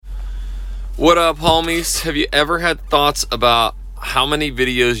What up, homies? Have you ever had thoughts about how many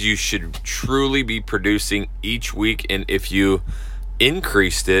videos you should truly be producing each week? And if you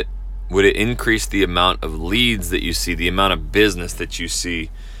increased it, would it increase the amount of leads that you see, the amount of business that you see?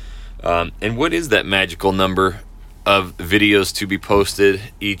 And what is that magical number of videos to be posted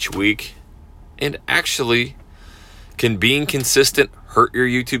each week? And actually, can being consistent hurt your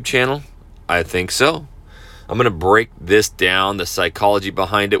YouTube channel? I think so. I'm going to break this down, the psychology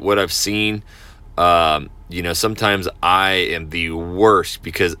behind it, what I've seen. Sometimes I am the worst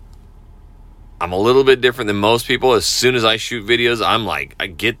because I'm a little bit different than most people. As soon as I shoot videos, I'm like, I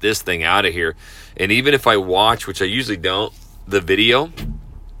get this thing out of here. And even if I watch, which I usually don't, the video,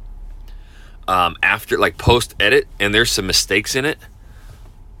 after like post edit, and there's some mistakes in it,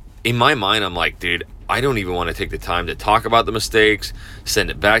 in my mind, I'm like, dude, I don't even want to take the time to talk about the mistakes, send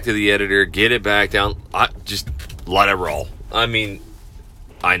it back to the editor, get it back down. I just let it roll. I mean,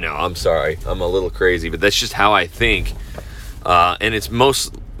 I know, I'm sorry. I'm a little crazy, but that's just how I think. And it's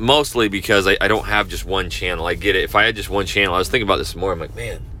mostly because I don't have just one channel. I get it. If I had just one channel, I was thinking about this more. I'm like,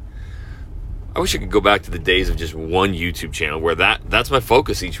 man, I wish I could go back to the days of just one YouTube channel where that's my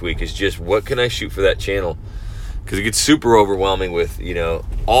focus each week is just what can I shoot for that channel? Because it gets super overwhelming with,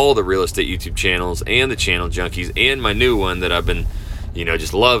 all the real estate YouTube channels and the channel junkies and my new one that I've been,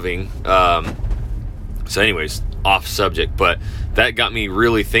 just loving. So anyways, off subject, but that got me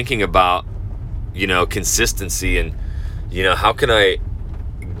really thinking about, consistency and, how can I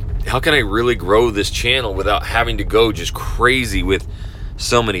really grow this channel without having to go just crazy with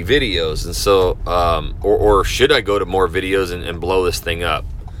so many videos? And so, or should I go to more videos and blow this thing up?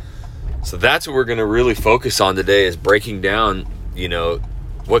 So that's what we're going to really focus on today, is breaking down,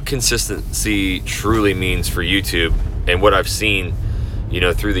 what consistency truly means for YouTube and what I've seen,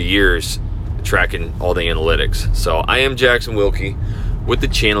 through the years tracking all the analytics. So I am Jackson Wilkie with the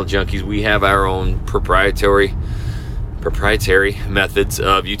Channel Junkies. We have our own proprietary methods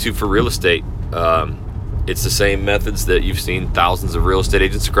of YouTube for real estate. It's the same methods that you've seen thousands of real estate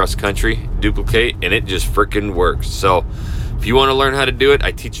agents across the country duplicate, and it just freaking works. So if you want to learn how to do it,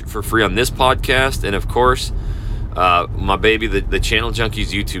 I teach it for free on this podcast. And of course, my baby, the Channel Junkies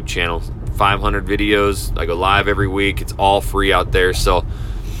YouTube channel, 500 videos. I go live every week. It's all free out there. So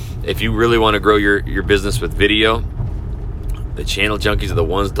if you really want to grow your business with video, the Channel Junkies are the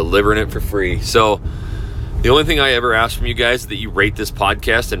ones delivering it for free. So the only thing I ever ask from you guys is that you rate this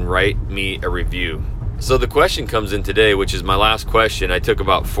podcast and write me a review. So the question comes in today, which is my last question. I took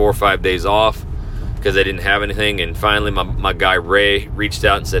about 4 or 5 days off because I didn't have anything. And finally, my guy Ray reached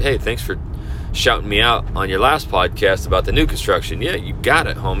out and said, hey, thanks for shouting me out on your last podcast about the new construction. Yeah, you got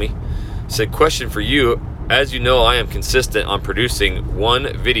it, homie. Said, question for you. As you know, I am consistent on producing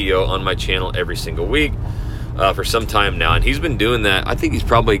one video on my channel every single week for some time now. And he's been doing that. I think he's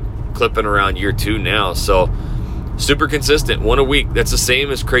probably clipping around year 2 now. So super consistent, one a week. That's the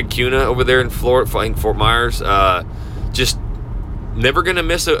same as Craig Cuna over there in Florida, Fort Myers. Just never gonna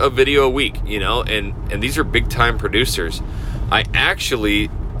miss a video a week, and these are big time producers. I actually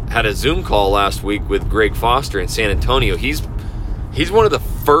had a Zoom call last week with Greg Foster in San Antonio. He's one of the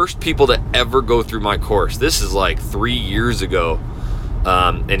first people to ever go through my course. This is like 3 years ago.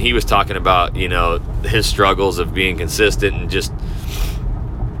 And he was talking about, his struggles of being consistent and just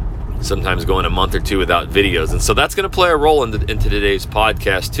sometimes going a month or 2 without videos. And so that's going to play a role into today's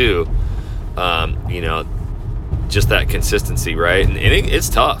podcast too. Just that consistency, right? And it's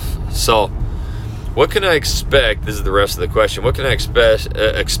tough. So what can I expect? This is the rest of the question. What can I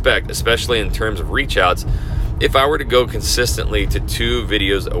expect, especially in terms of reach outs, if I were to go consistently to 2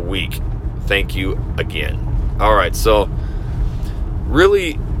 videos a week? Thank you again. All right. So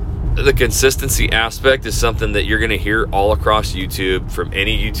really, the consistency aspect is something that you're going to hear all across YouTube from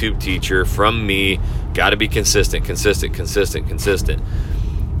any YouTube teacher, from me. Got to be consistent.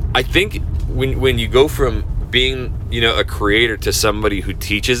 I think when you go from being, a creator to somebody who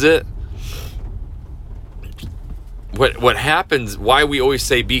teaches it, what happens, why we always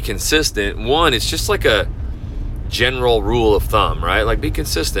say be consistent, one, it's just like a general rule of thumb, right? Like, be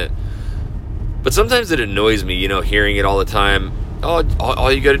consistent. But sometimes it annoys me, hearing it all the time. Oh, all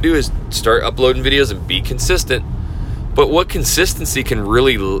you got to do is start uploading videos and be consistent. But what consistency can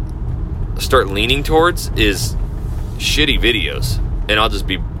really start leaning towards is shitty videos. And I'll just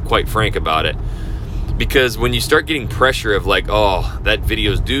be quite frank about it. Because when you start getting pressure of like, oh, that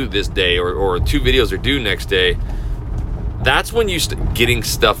video's due this day, or 2 videos are due next day, that's when you start getting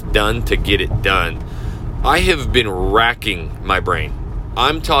stuff done to get it done. I have been racking my brain.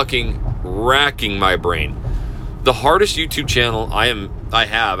 I'm talking racking my brain. The hardest YouTube channel I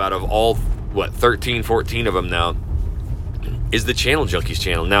have out of all, 13, 14 of them now, is the Channel Junkies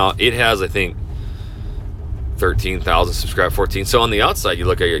channel. Now, it has, I think, 13,000 subscribers, 14. So on the outside, you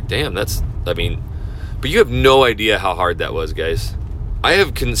look at it, you're like, damn, that's, I mean, but you have no idea how hard that was, guys. I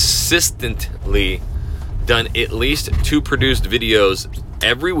have consistently done at least 2 produced videos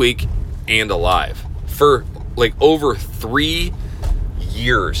every week and alive for like over 3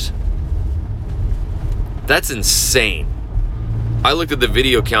 years. That's insane. I looked at the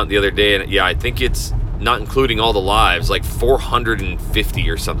video count the other day, and yeah, I think it's, not including all the lives, like 450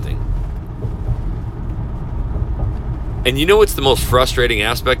 or something. And you know what's the most frustrating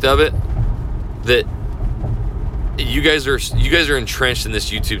aspect of it? That you guys are entrenched in this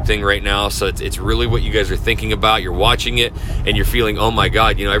YouTube thing right now, so it's really what you guys are thinking about. You're watching it and you're feeling, oh my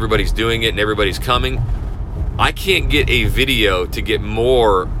God, you know, everybody's doing it and everybody's coming. I can't get a video to get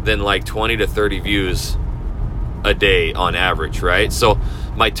more than like 20 to 30 views a day on average, right? So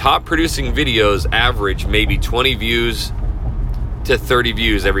my top producing videos average maybe 20 views to 30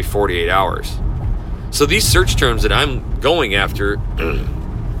 views every 48 hours. So these search terms that I'm going after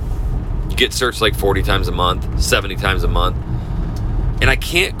get searched like 40 times a month, 70 times a month. And I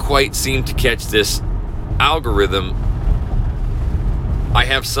can't quite seem to catch this algorithm. I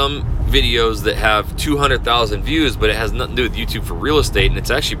have some videos that have 200,000 views, but it has nothing to do with YouTube for real estate, and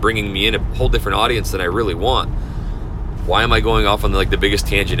it's actually bringing me in a whole different audience than I really want. Why am I going off on the biggest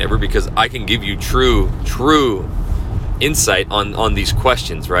tangent ever? Because I can give you true insight on these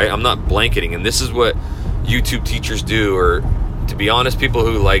questions, right? I'm not blanketing, and this is what YouTube teachers do, or to be honest, people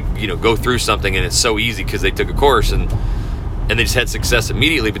who go through something and it's so easy because they took a course and they just had success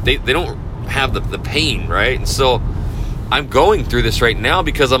immediately, but they don't have the pain, right? And so I'm going through this right now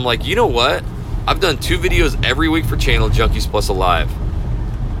because I'm like, you know what? I've done 2 videos every week for Channel Junkies Plus Alive.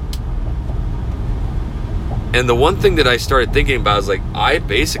 And the one thing that I started thinking about is like, I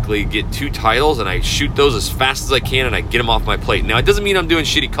basically get 2 titles and I shoot those as fast as I can and I get them off my plate. Now, it doesn't mean I'm doing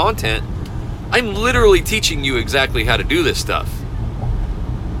shitty content. I'm literally teaching you exactly how to do this stuff.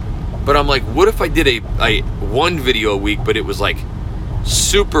 But I'm like, what if I did a 1 video a week, but it was like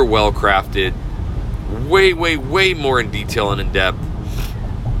super well crafted, way more in detail and in depth,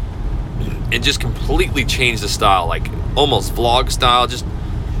 and just completely change the style, like almost vlog style, just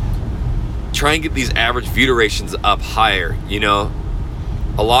try and get these average view durations up higher. You know,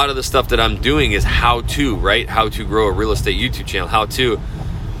 a lot of the stuff that I'm doing is how to, right? How to grow a real estate YouTube channel, how to.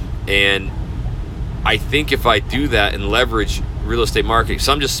 And I think if I do that and leverage real estate marketing,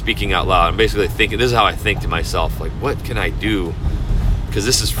 so I'm just speaking out loud. I'm basically thinking, this is how I think to myself, like, what can I do? Because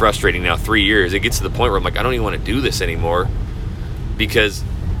this is frustrating now, 3 years. It gets to the point where I'm like, I don't even want to do this anymore because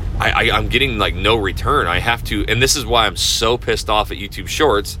I'm getting like no return. I have to, and this is why I'm so pissed off at YouTube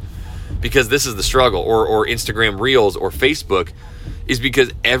Shorts, because this is the struggle, or Instagram Reels or Facebook, is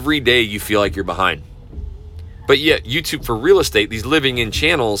because every day you feel like you're behind. But yet YouTube for real estate, these living in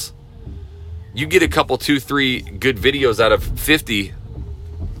channels, you get a couple, 2, 3 good videos out of 50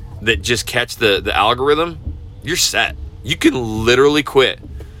 that just catch the algorithm, you're set. You can literally quit.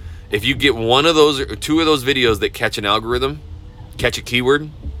 If you get 1 of those or 2 of those videos that catch an algorithm, catch a keyword,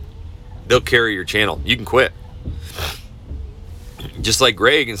 they'll carry your channel. You can quit. Just like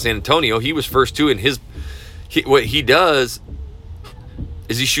Greg in San Antonio, he was first too, and what he does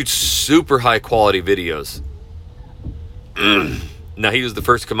is he shoots super high quality videos. Now, he was the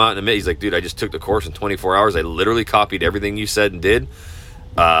first to come out and admit, he's like, dude, I just took the course in 24 hours. I literally copied everything you said and did.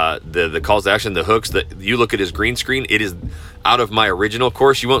 The calls to action, the hooks, that you look at his green screen, it is out of my original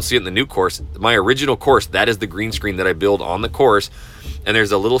course. You won't see it in the new course. My original course, that is the green screen that I build on the course. And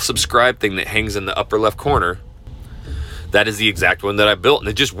there's a little subscribe thing that hangs in the upper left corner. That is the exact one that I built, and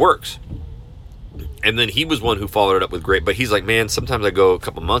it just works. And then he was one who followed it up with great, but he's like, man, sometimes I go a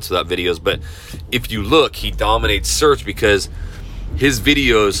couple months without videos. But if you look, he dominates search because his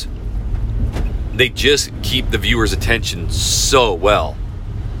videos, they just keep the viewer's attention so well.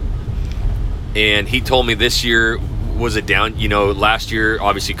 And he told me this year was a down, last year,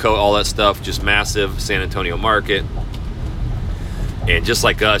 obviously, all that stuff, just massive San Antonio market. And just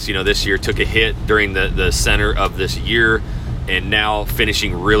like us, this year took a hit during the center of this year, and now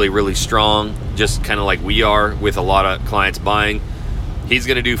finishing really strong, just kind of like we are with a lot of clients buying. He's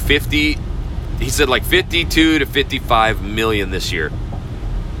going to do 50, he said like 52 to 55 million this year.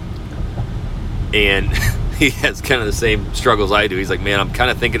 And he has kind of the same struggles I do. He's like, man, I'm kind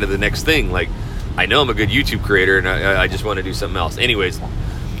of thinking of the next thing. Like, I know I'm a good YouTube creator, and I just want to do something else. Anyways,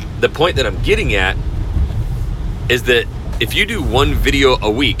 the point that I'm getting at is that if you do 1 video a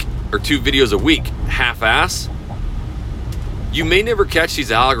week or 2 videos a week half-ass, you may never catch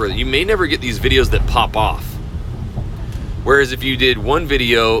these algorithms. You may never get these videos that pop off. Whereas if you did 1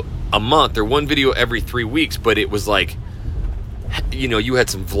 video a month or 1 video every 3 weeks, but it was like you know, you had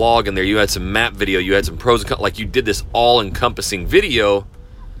some vlog in there, you had some map video, you had some pros and cons, like you did this all-encompassing video,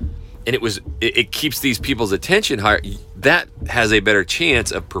 and it keeps these people's attention higher. That has a better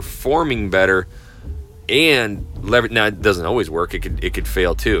chance of performing better and leverage. Now, it doesn't always work. It could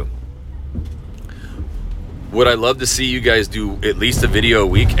fail too. Would I love to see you guys do at least a video a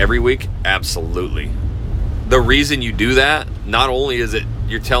week, every week? Absolutely. The reason you do that, not only is it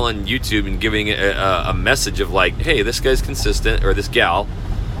you're telling YouTube and giving a message of like, hey, this guy's consistent, or this gal,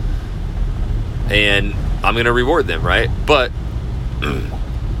 and I'm going to reward them, right? But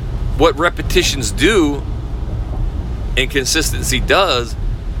what repetitions do and consistency does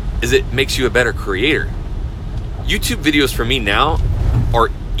is it makes you a better creator. YouTube videos for me now are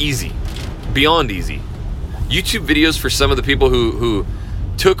easy, beyond easy. YouTube videos for some of the people who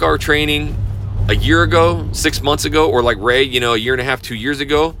took our training a year ago, 6 months ago, or like Ray, you know, a year and a half, 2 years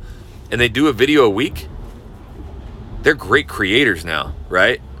ago, and they do a video a week, they're great creators now,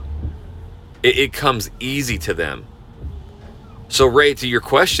 right? It comes easy to them. So Ray, to your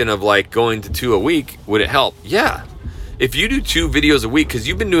question of like going to 2 a week, would it help? Yeah. If you do 2 videos a week, because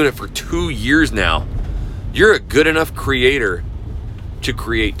you've been doing it for 2 years now, you're a good enough creator to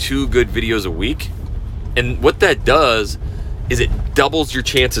create 2 good videos a week. And what that does is it doubles your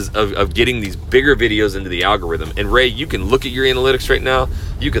chances of getting these bigger videos into the algorithm. And Ray, you can look at your analytics right now.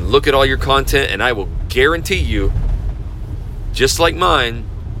 You can look at all your content, and I will guarantee you, just like mine,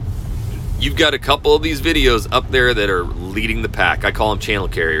 you've got a couple of these videos up there that are leading the pack. I call them channel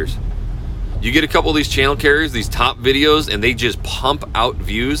carriers. You get a couple of these channel carriers, these top videos, and they just pump out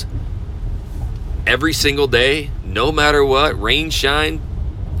views every single day, no matter what, rain, shine,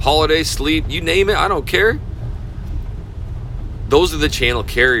 holiday, sleep, you name it, I don't care. Those are the channel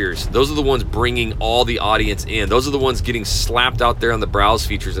carriers. Those are the ones bringing all the audience in. Those are the ones getting slapped out there on the browse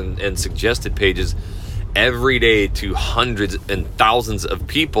features and suggested pages every day to hundreds and thousands of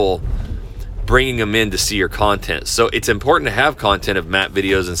people, bringing them in to see your content. So it's important to have content of map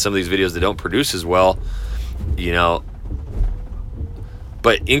videos and some of these videos that don't produce as well, you know,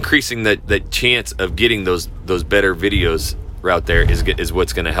 but increasing the chance of getting those better videos out there is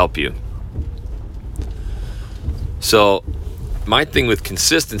what's going to help you. So my thing with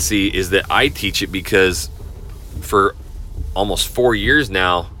consistency is that I teach it because for almost 4 years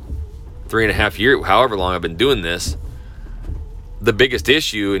now, 3.5 years, however long I've been doing this, the biggest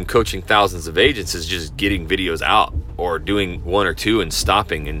issue in coaching thousands of agents is just getting videos out or doing 1 or 2 and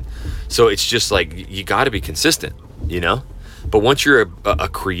stopping. And so it's just like, you got to be consistent, you know? But once you're a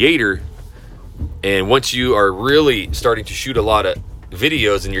creator, and once you are really starting to shoot a lot of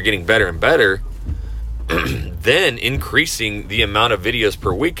videos and you're getting better and better, then increasing the amount of videos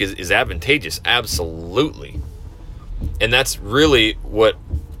per week is advantageous. Absolutely. And that's really what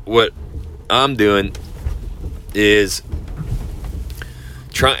I'm doing is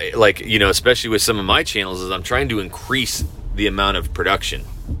try, like, you know, especially with some of my channels, is I'm trying to increase the amount of production,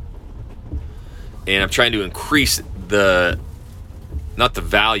 and I'm trying to increase not the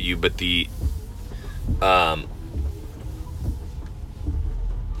value, but the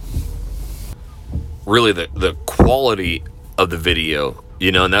really the quality of the video,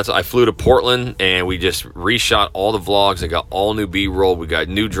 you know. And that's, I flew to Portland and we just reshot all the vlogs. I got all new B-roll. We got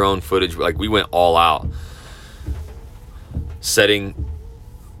new drone footage. Like, we went all out, setting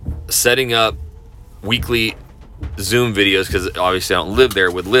up weekly Zoom videos, because obviously I don't live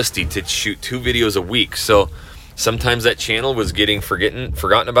there, with Listy to shoot 2 videos a week. So sometimes that channel was getting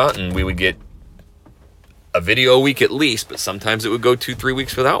forgotten about, and we would get a video a week at least, but sometimes it would go 2-3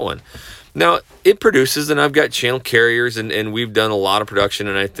 weeks without one. Now it produces, and I've got channel carriers, and we've done a lot of production.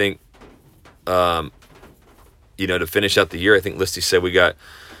 And I think, you know, to finish out the year, I think Listy said we got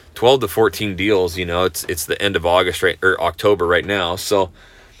 12 to 14 deals. You know, it's the end of August, right, or October right now. So,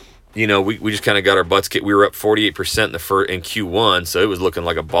 you know, we just kind of got our butts kicked. We were up 48% in Q1, so it was looking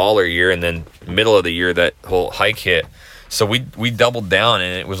like a baller year. And then middle of the year, that whole hike hit. So we doubled down,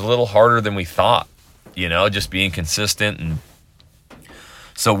 and it was a little harder than we thought, you know, just being consistent. And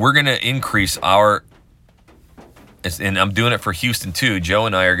so we're going to increase and I'm doing it for Houston too. Joe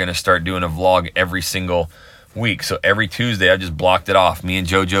and I are going to start doing a vlog every single week. So every Tuesday, I just blocked it off. Me and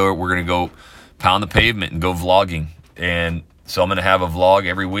JoJo, we're going to go pound the pavement and go vlogging. And so I'm going to have a vlog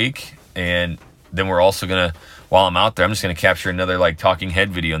every week. And then we're also going to, while I'm out there, I'm just going to capture another like talking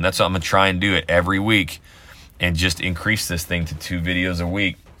head video. And that's what I'm going to try and do it every week, and just increase this thing to 2 videos a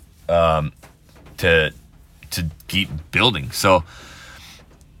week, to keep building. So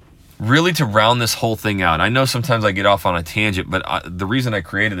really, to round this whole thing out, I know sometimes I get off on a tangent, but the reason I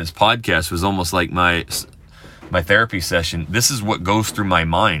created this podcast was almost like my therapy session. This is what goes through my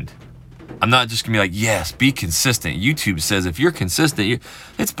mind I'm not just gonna be like, yes, be consistent. YouTube says if you're consistent,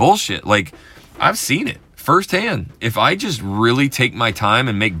 it's bullshit. Like, I've seen it firsthand. If I just really take my time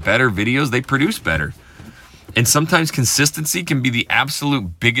and make better videos, they produce better. And sometimes consistency can be the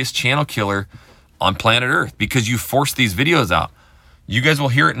absolute biggest channel killer on planet Earth, because you force these videos out. You guys will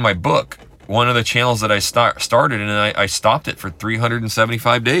hear it in my book. One of the channels that I started, and I stopped it for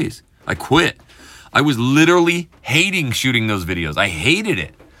 375 days. I quit. I was literally hating shooting those videos. I hated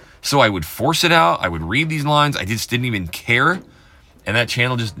it. So I would force it out. I would read these lines. I just didn't even care. And that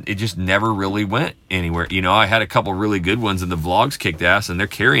channel just never really went anywhere. You know, I had a couple really good ones and the vlogs kicked ass and they're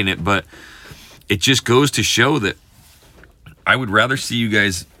carrying it, but it just goes to show that I would rather see you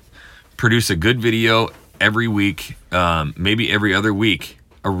guys produce a good video every week, maybe every other week,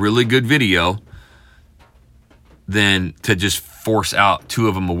 a really good video, than to just force out 2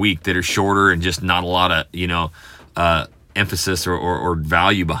 of them a week that are shorter and just not a lot of, you know, emphasis or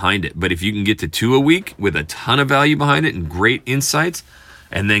value behind it. But if you can get to 2 a week with a ton of value behind it and great insights,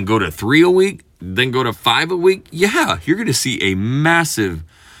 and then go to 3 a week, then go to 5 a week, yeah, you're going to see a massive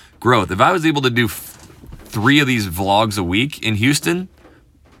growth. If I was able to do 3 of these vlogs a week in Houston,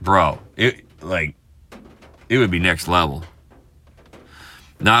 bro, it would be next level.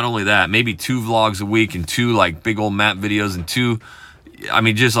 Not only that, maybe 2 vlogs a week and 2 like big old map videos and 2, I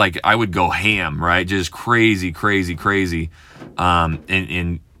mean, just like I would go ham, right? Just crazy,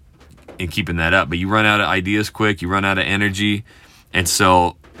 and keeping that up. But you run out of ideas quick, you run out of energy. And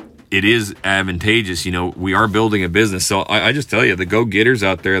so it is advantageous. You know, we are building a business. So I just tell you, the go-getters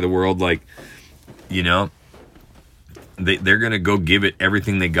out there of the world, like, you know, they're going to go give it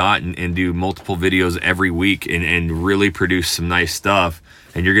everything they got and do multiple videos every week and really produce some nice stuff.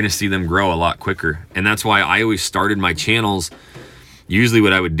 And you're going to see them grow a lot quicker. And that's why I always started my channels. Usually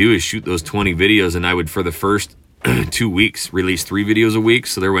what I would do is shoot those 20 videos, and I would, for the first 2 weeks, release 3 videos a week.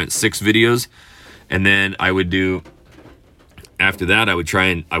 So there went 6 videos. And then I would do, after that, I would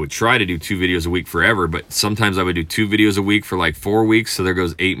try to do 2 videos a week forever. But sometimes I would do 2 videos a week for like 4 weeks. So there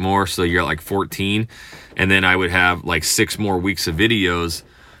goes 8 more. So you're at like 14. And then I would have like 6 more weeks of videos,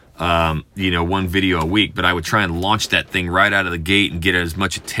 you know, 1 video a week. But I would try and launch that thing right out of the gate and get as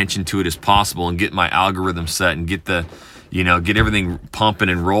much attention to it as possible and get my algorithm set and get the, you know, get everything pumping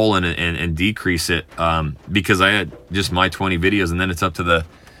and rolling and decrease it, because I had just my 20 videos, and then it's up to the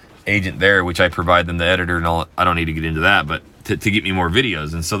agent there, which I provide them the editor and all. I don't need to get into that, but to get me more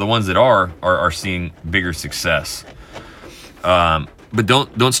videos. And so the ones that are seeing bigger success. But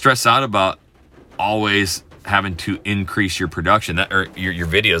don't stress out about always having to increase your production or your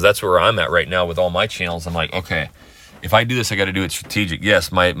videos. That's where I'm at right now with all my channels. I'm like, okay, if I do this, I got to do it strategic.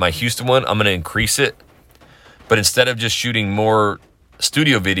 Yes, my Houston one, I'm going to increase it. But instead of just shooting more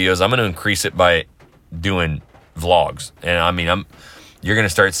studio videos, I'm going to increase it by doing vlogs. And I mean, you're going to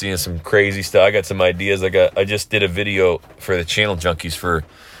start seeing some crazy stuff. I got some ideas. I just did a video for the Channel Junkies for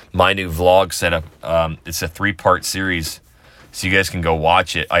my new vlog setup. It's a 3-part series, so you guys can go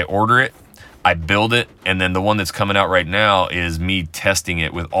watch it. I order it, I build it, and then the one that's coming out right now is me testing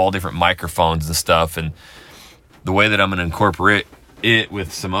it with all different microphones and stuff. And the way that I'm going to incorporate it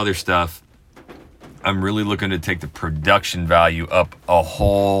with some other stuff, I'm really looking to take the production value up a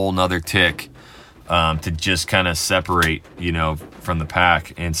whole nother tick, to just kind of separate, you know, from the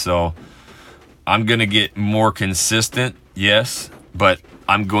pack. And so I'm going to get more consistent, yes, but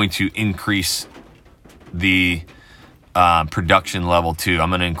I'm going to increase the production level too. I'm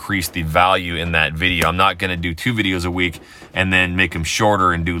going to increase the value in that video. I'm not going to do 2 videos a week and then make them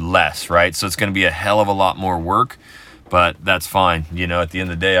shorter and do less, right? So it's going to be a hell of a lot more work, but that's fine. You know, at the end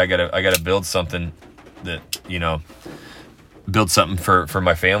of the day, I got to build something that, you know, build something for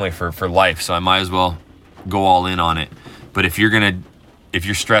my family, for life. So I might as well go all in on it. But if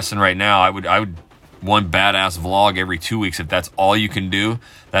you're stressing right now, I would one badass vlog every 2 weeks. If that's all you can do,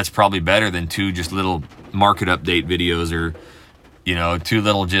 that's probably better than 2 just little market update videos, or, you know, 2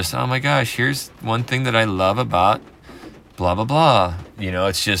 little just, oh my gosh, here's one thing that I love about blah, blah, blah. You know,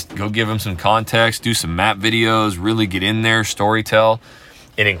 it's just go give them some context, do some map videos, really get in there, storytell,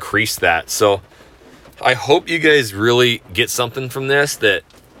 and increase that. So I hope you guys really get something from this, that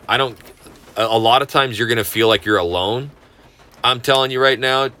a lot of times you're going to feel like you're alone. I'm telling you right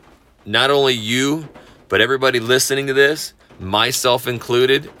now, not only you, but everybody listening to this, myself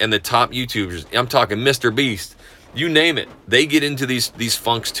included, and the top YouTubers, I'm talking Mr. Beast, you name it, they get into these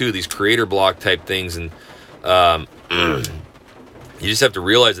funks too, these creator block type things. And you just have to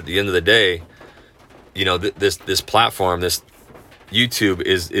realize at the end of the day, you know, this platform, this YouTube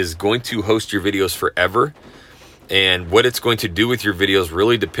is going to host your videos forever, and what it's going to do with your videos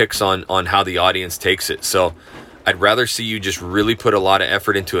really depicts on how the audience takes it. So I'd rather see you just really put a lot of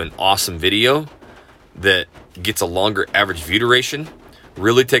effort into an awesome video that gets a longer average view duration,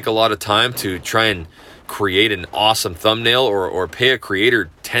 really take a lot of time to try and create an awesome thumbnail, or pay a creator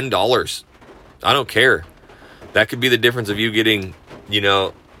 $10. I don't care. That could be the difference of you getting,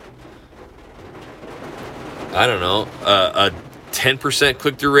 a 10%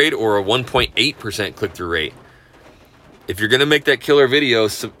 click-through rate or a 1.8% click-through rate. If you're going to make that killer video,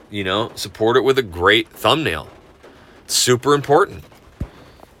 support it with a great thumbnail. It's super important.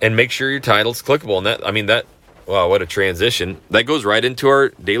 And make sure your title's clickable. And wow, what a transition. That goes right into our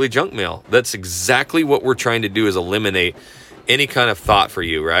daily junk mail. That's exactly what we're trying to do, is eliminate any kind of thought for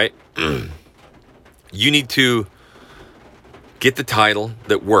you, right? You need to get the title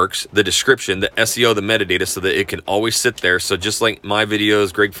that works, the description, the SEO, the metadata, so that it can always sit there. So just like my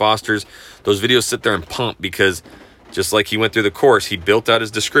videos, Greg Foster's, those videos sit there and pump, because just like he went through the course, he built out his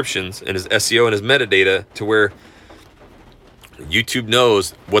descriptions and his SEO and his metadata to where YouTube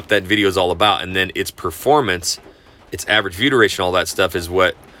knows what that video is all about. And then its performance, its average view duration, all that stuff is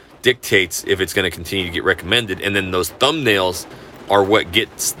what dictates if it's going to continue to get recommended. And then those thumbnails are what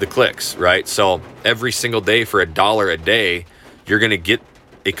gets the clicks, right? So every single day for $1 a day, you're going to get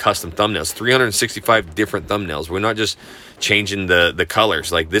a custom thumbnails, 365 different thumbnails. We're not just changing the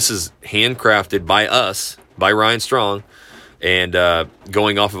colors. Like, this is handcrafted by us, by Ryan Strong, and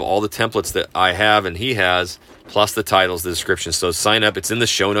going off of all the templates that I have and he has, plus the titles, the description. So sign up. It's in the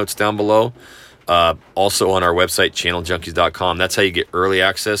show notes down below. Also on our website, channeljunkies.com. That's how you get early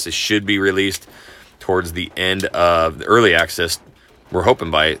access. It should be released towards the end of the early access. We're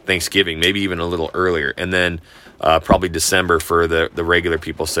hoping by Thanksgiving, maybe even a little earlier. And then probably December for the regular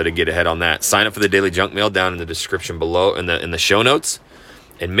people. So to get ahead on that, sign up for the daily junk mail down in the description below, in the show notes.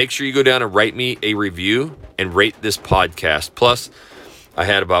 And make sure you go down and write me a review and rate this podcast. Plus, I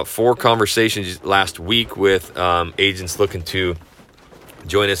had about 4 conversations last week with agents looking to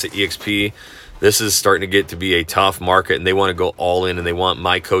join us at EXP. This is starting to get to be a tough market, and they want to go all in, and they want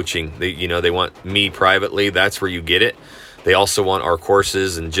my coaching. They want me privately. That's where you get it. They also want our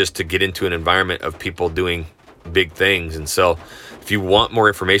courses, and just to get into an environment of people doing big things. And so if you want more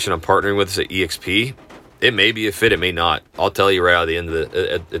information on partnering with us at EXP, it may be a fit, it may not. I'll tell you right out at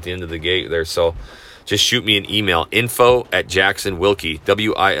the end of the gate there. So just shoot me an email, info@jacksonwilkey,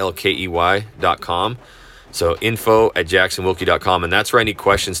 WILKEY.com. So info@jacksonwilkey.com. And that's where I need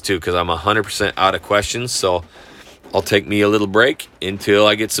questions too, because I'm 100% out of questions. So I'll take me a little break until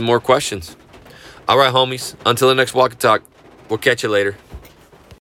I get some more questions. All right, homies. Until the next Walk and Talk, we'll catch you later.